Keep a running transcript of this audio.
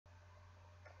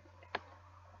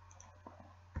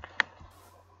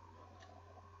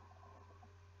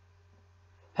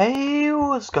Hey,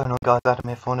 what's going on guys, Adam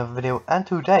here for another video, and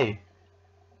today,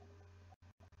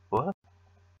 what?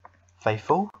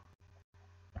 Faithful?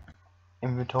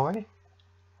 Inventory?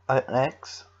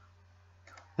 X?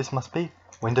 This must be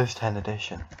Windows 10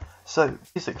 edition. So,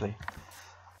 basically,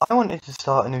 I wanted to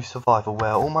start a new survival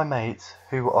where all my mates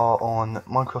who are on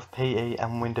Minecraft PE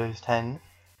and Windows 10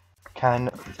 can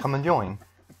come and join.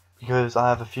 Because I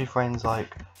have a few friends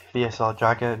like BSR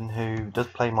Dragon who does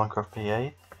play Minecraft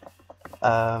PE.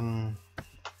 I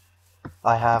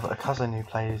have a cousin who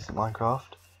plays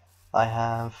Minecraft. I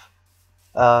have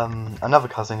another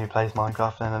cousin who plays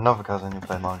Minecraft and another cousin who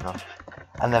plays Minecraft.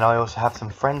 And then I also have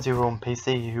some friends who are on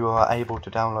PC who are able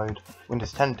to download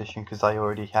Windows 10 edition because they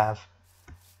already have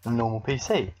a normal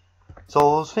PC. So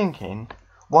I was thinking,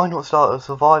 why not start a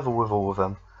survival with all of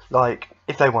them? Like,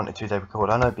 if they wanted to, they would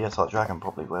record. I know BSR Dragon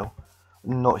probably will.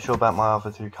 Not sure about my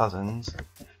other two cousins.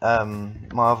 My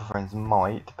other friends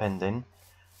might, depending.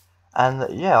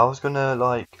 And yeah, I was gonna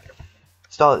like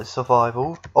start the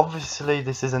survival. Obviously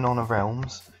this isn't on a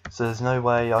Realms, so there's no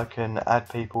way I can add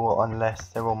people unless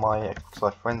they're on my Xbox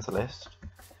Live friends list.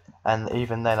 And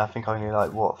even then I think only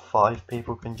like, what, 5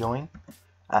 people can join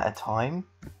at a time.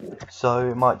 So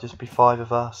it might just be 5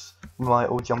 of us. We might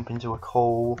all jump into a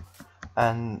call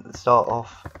and start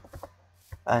off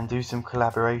and do some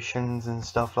collaborations and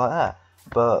stuff like that.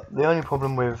 But the only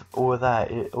problem with all of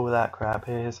that crap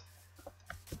is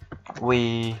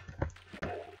well,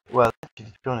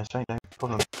 actually, to be honest, I don't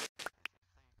problem.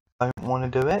 I don't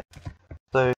want to do it.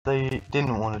 So if they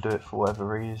didn't want to do it for whatever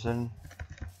reason,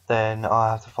 then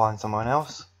I have to find someone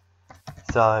else.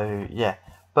 So yeah,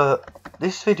 but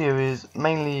this video is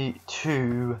mainly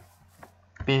to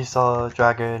BSR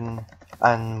Dragon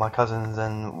and my cousins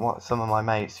and some of my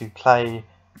mates who play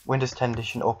Windows 10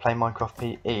 edition or play Minecraft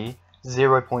PE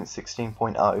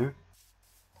 0.16.0.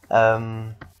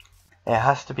 It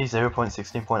has to be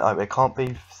 0.16.0. It can't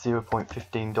be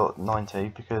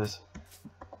 0.15.90 because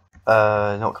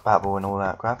not compatible and all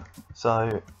that crap. So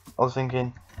I was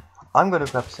thinking, I'm going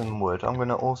to grab some wood. I'm going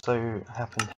to also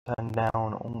happen to turn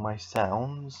down all my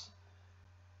sound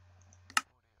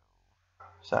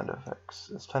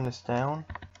effects. Let's turn this down,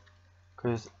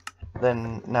 because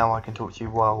then now I can talk to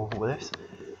you while with this.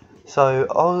 So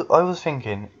I was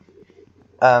thinking,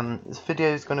 this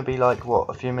video is going to be like, what,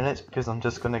 a few minutes, because I'm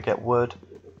just going to get wood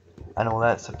and all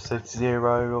that. It's episode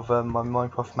 0 of my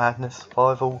Minecraft Madness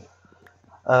survival.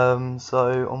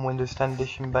 So on Windows 10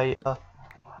 edition beta.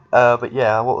 But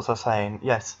yeah, what was I saying?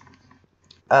 Yes.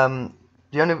 One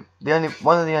of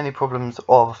the only problems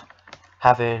of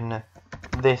having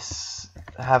a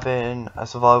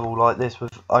survival like this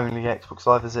with only Xbox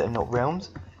Live as it and not Realms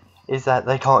is that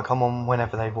they can't come on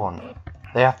whenever they want.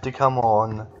 They have to come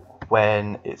on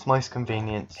when it's most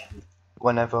convenient,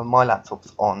 whenever my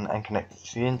laptop's on and connected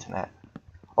to the internet.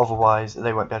 Otherwise,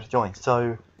 they won't be able to join.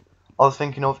 So I was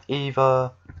thinking of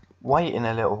either waiting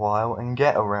a little while and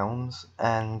get a Realms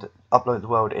and upload the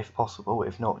world if possible.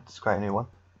 If not, just create a new one.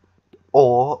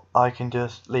 Or I can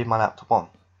just leave my laptop on,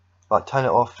 like turn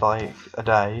it off like a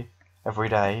day, every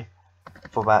day,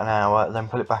 for about an hour, then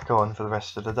put it back on for the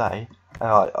rest of the day. And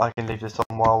I can leave this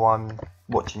on while I'm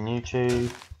watching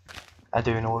YouTube and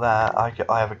doing all that.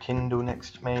 I have a Kindle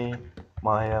next to me,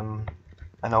 my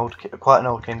quite an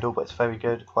old Kindle, but it's very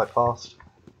good, quite fast.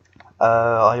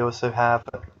 I also have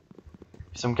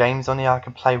some games on here I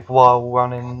can play while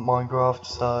running Minecraft,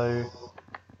 so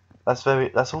that's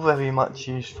all very much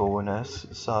usefulness.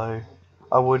 So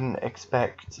I wouldn't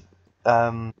expect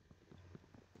it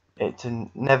to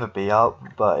never be up,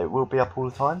 but it will be up all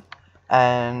the time.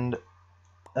 And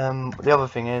the other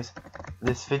thing is,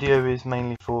 this video is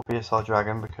mainly for BSR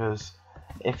Dragon, because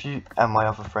if you and my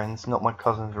other friends, not my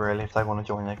cousins really, if they want to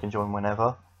join, they can join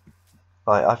whenever.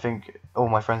 Like, I think all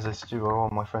my friends list do, or all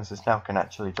my friends list now can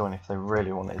actually join if they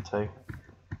really wanted to.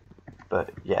 But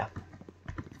yeah.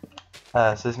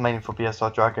 So this is mainly for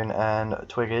BSR Dragon and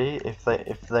Twiggy if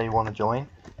they want to join.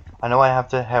 I know I have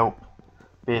to help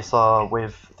BSR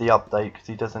with the update because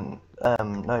he doesn't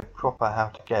know proper how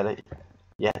to get it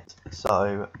yet.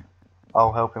 So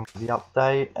I'll help him with the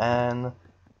update and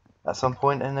at some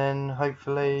point, and then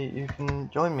hopefully you can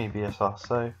join me, BSR.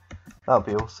 So that would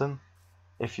be awesome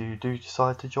if you do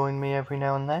decide to join me every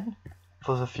now and then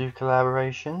for a few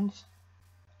collaborations,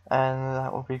 and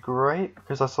that would be great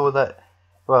because I saw that,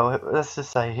 well, let's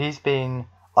just say he's been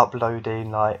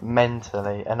uploading like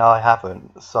mentally and I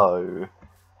haven't, so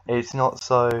it's not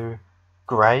so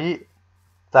great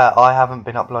that I haven't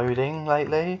been uploading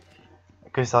lately,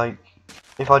 because like,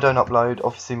 if I don't upload,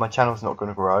 obviously my channel's not going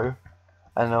to grow,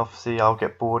 and obviously I'll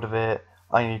get bored of it.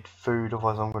 I need food,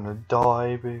 otherwise I'm going to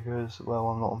die, because, well,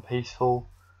 I'm not on peaceful.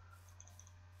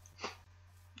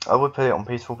 I would put it on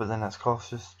peaceful, but then that's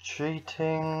classed as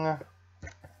cheating.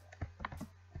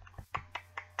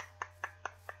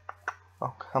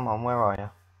 Oh, come on, where are you?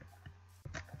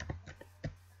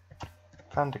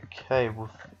 Found a cave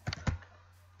with...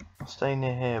 I'll stay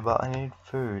near here, but I need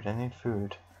food,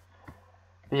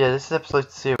 But yeah, this is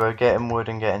episode 0, getting wood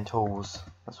and getting tools.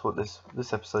 That's what this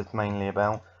episode's mainly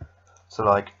about. So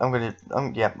like,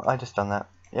 yeah, I just done that.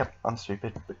 Yep, I'm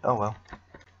stupid, but oh well.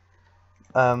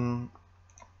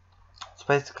 So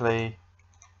basically,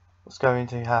 what's going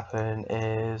to happen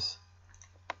is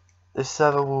this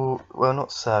server will, well,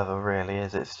 not server really,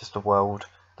 it's just a world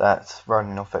that's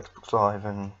running off Xbox Live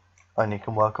and only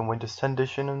can work on Windows 10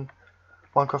 Edition and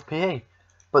Minecraft PE.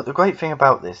 But the great thing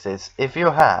about this is, if you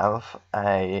have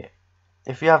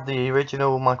the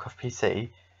original Minecraft PC,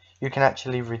 you can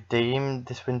actually redeem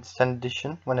this Windows 10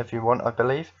 Edition whenever you want, I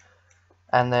believe.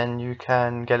 And then you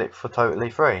can get it for totally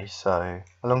free. So,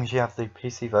 as long as you have the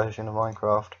PC version of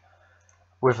Minecraft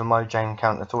with a Mojang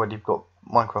account that's already got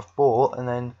Minecraft bought, and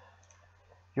then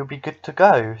you'll be good to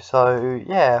go. So,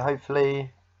 yeah,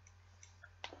 hopefully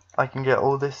I can get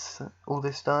all this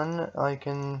done. I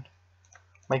can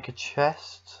make a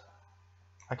chest.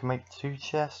 I can make 2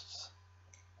 chests.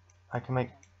 I can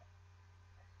make...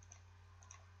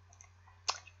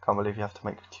 Can't believe you have to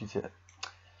make 2 chests.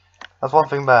 That's one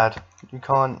thing bad. You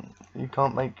can't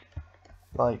make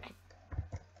like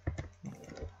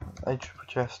a triple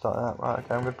chest like that. Right,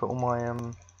 okay, I'm gonna put all my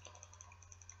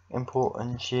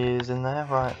important shears in there,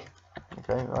 right.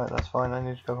 Okay, right, that's fine, I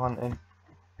need to go hunting.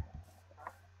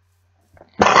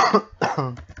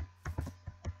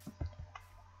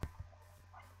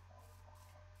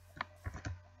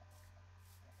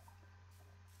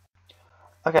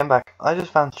 Okay, I'm back. I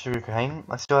just found sugarcane.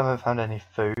 I still haven't found any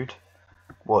food.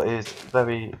 What is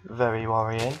very, very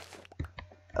worrying.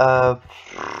 Wow,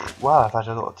 I've had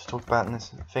a lot to talk about in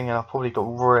this thing, and I've probably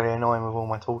got really annoying with all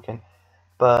my talking.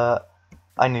 But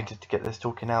I needed to get this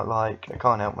talking out, like, I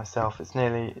can't help myself. It's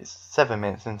 7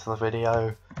 minutes into the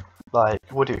video. Like,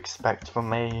 what do you expect from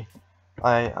me?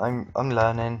 I'm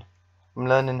learning. I'm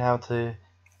learning how to,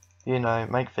 you know,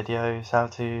 make videos,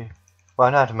 well,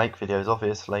 I know how to make videos,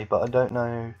 obviously, but I don't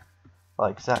know,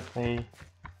 like, exactly,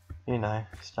 you know,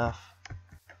 stuff.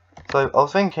 So, I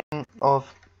was thinking of,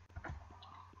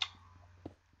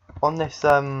 on this,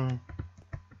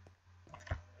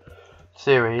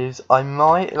 series, I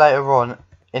might later on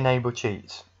enable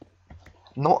cheats.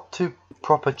 Not to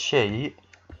proper cheat,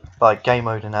 like game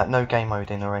mode and that, no game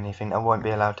moding or anything, that won't be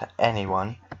allowed to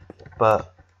anyone,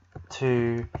 but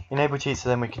to enable cheats so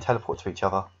then we can teleport to each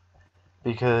other.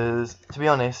 Because, to be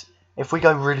honest, if we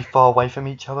go really far away from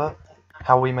each other,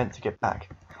 how are we meant to get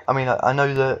back? I mean, I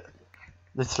know that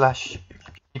the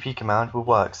 /tp command will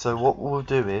work, so what we'll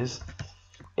do is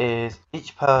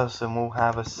each person will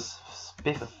have a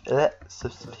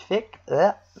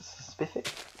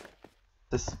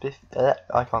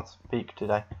I can't speak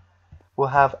today. We'll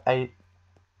have a,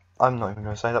 I'm not even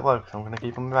going to say that word because I'm going to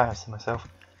keep embarrassing myself.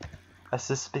 A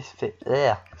specific.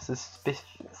 Okay,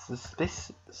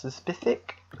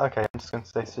 I'm just going to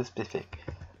say specific.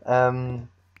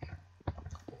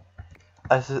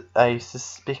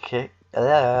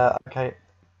 Okay,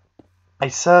 a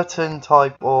certain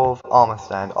type of armor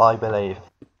stand, I believe.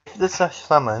 If the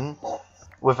 /summon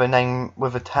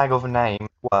with a tag of a name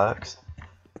works,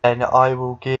 then I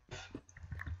will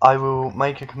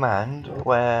make a command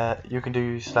where you can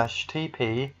do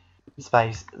 /tp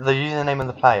space the username of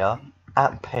the player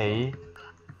 @p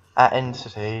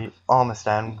 @entity armor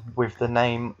stand with the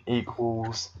name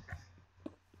equals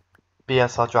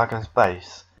BSR Dragon's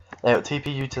base. Then it'll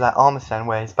TP you to that armor stand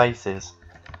where his base is.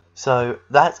 So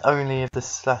that's only if the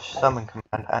 /summon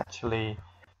command actually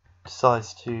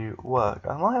decides to work.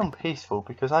 Am I on peaceful?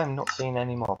 Because I'm not seeing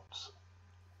any mobs.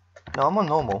 No, I'm on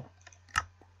normal.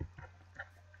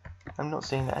 I'm not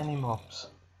seeing any mobs.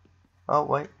 Oh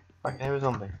wait, I can hear a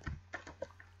zombie.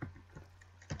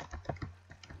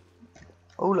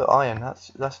 Oh look, iron.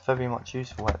 That's very much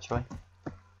useful actually.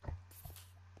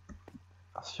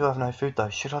 I still have no food though.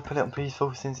 Should I put it on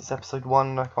peaceful since it's episode 1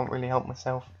 and I can't really help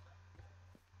myself?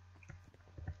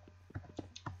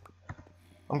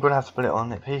 I'm gonna have to put it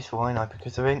on it peaceful, ain't I?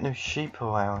 Because there ain't no sheep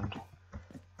around.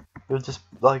 You're just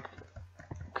like,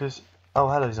 cause oh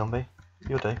hello zombie,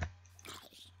 you'll do.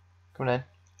 Come in,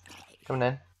 come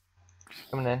in,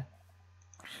 come in,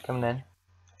 come in.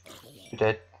 You're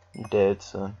dead. You're dead,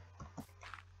 son.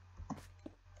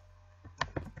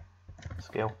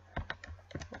 Skill.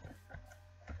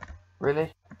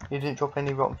 Really? You didn't drop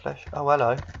any rotten flesh? Oh,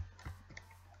 hello.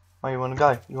 Oh, you wanna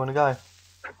go? You wanna go?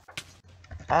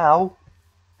 Ow!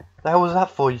 The hell was that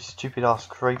for, you stupid ass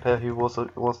creeper who was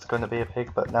going to be a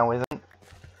pig but now isn't?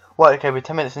 Right, okay, we're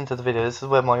 10 minutes into the video. This is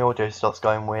where my audio starts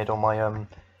going weird on my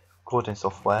recording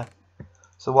software.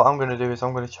 So what I'm going to do is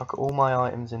I'm going to chuck all my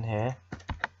items in here.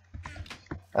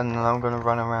 And then I'm going to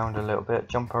run around a little bit,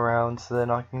 jump around so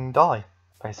then I can die,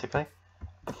 basically.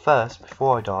 But first,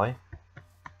 before I die,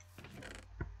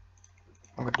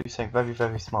 I'm going to do something very,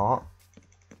 very smart.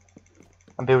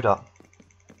 And build up.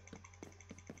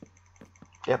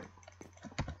 Yep.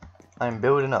 I'm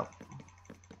building up.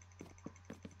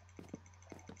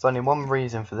 There's only one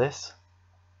reason for this.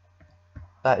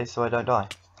 That is so I don't die.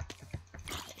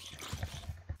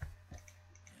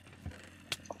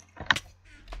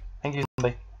 Thank you,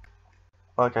 zombie.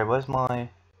 Okay, where's my...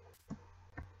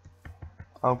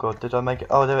 Oh god, did I make it?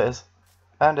 Oh, there it is.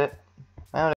 Found it.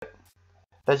 Found it.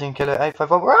 Legend Killer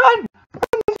 851. Run! Run!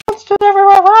 There's monsters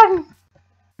everywhere! Run!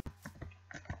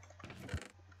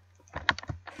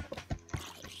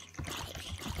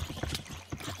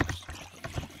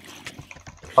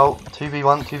 Oh,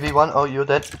 2v1, 2v1. Oh, you're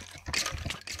dead.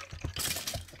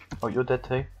 Oh, you're dead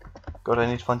too. God, I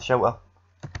need to find shelter.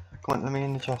 Come on, let me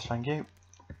in the chest, thank you.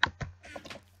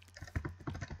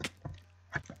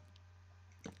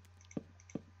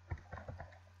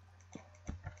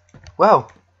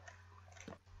 Well.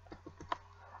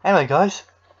 Anyway, guys.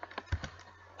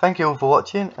 Thank you all for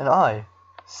watching, and I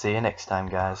see you next time,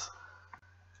 guys.